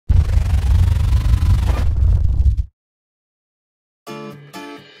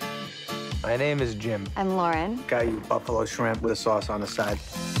My name is Jim. I'm Lauren. Got you buffalo shrimp with a sauce on the side.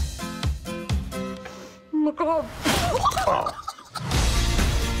 Oh my God. Oh.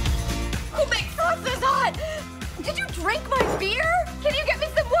 Who makes sauce this hot? Did you drink my beer? Can you get me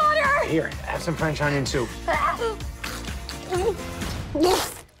some water? Here, have some French onion soup.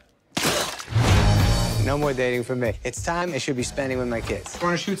 No more dating for me. It's time I should be spending with my kids.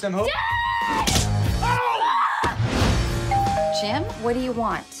 Want to shoot some hope? Jim, what do you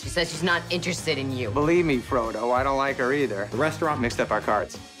want? She says she's not interested in you. Believe me, Frodo, I don't like her either. The restaurant mixed up our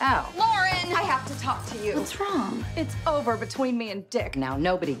cards. Oh. Lauren! I have to talk to you. What's wrong? It's over between me and Dick. Now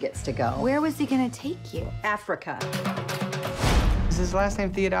nobody gets to go. Where was he gonna take you? Africa. Is his last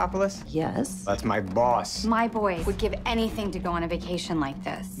name Theodopoulos? Yes. That's my boss. My boys would give anything to go on a vacation like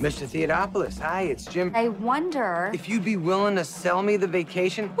this. Mr. Theodopoulos, hi, it's Jim. I wonder... If you'd be willing to sell me the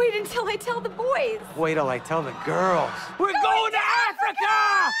vacation, Wait until I tell the boys. wait till I tell the girls. We're going to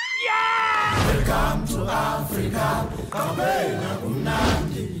Africa! Yeah! Welcome to Africa. Welcome,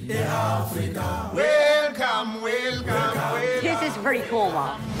 welcome, welcome. This is pretty cool,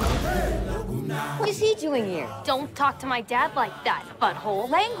 Mom. What is he doing here? Don't talk to my dad like that, butthole.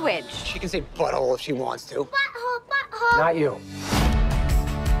 language. She can say butthole if she wants to. Butthole, butthole. Not you.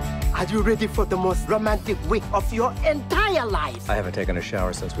 Are you ready for the most romantic week of your entire life? I haven't taken a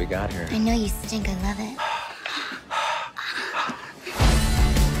shower since we got here. I know you stink. I love it.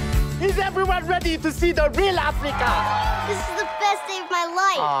 Is everyone ready to see the real Africa? This is the best day of my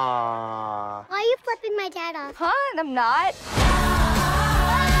life. Aww. Why are you flipping my dad off? Huh? I'm not.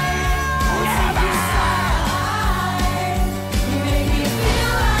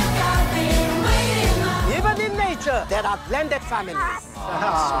 Even in nature, there are blended families.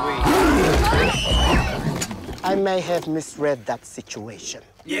 Sweet. I may have misread that situation.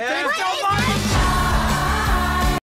 Yeah?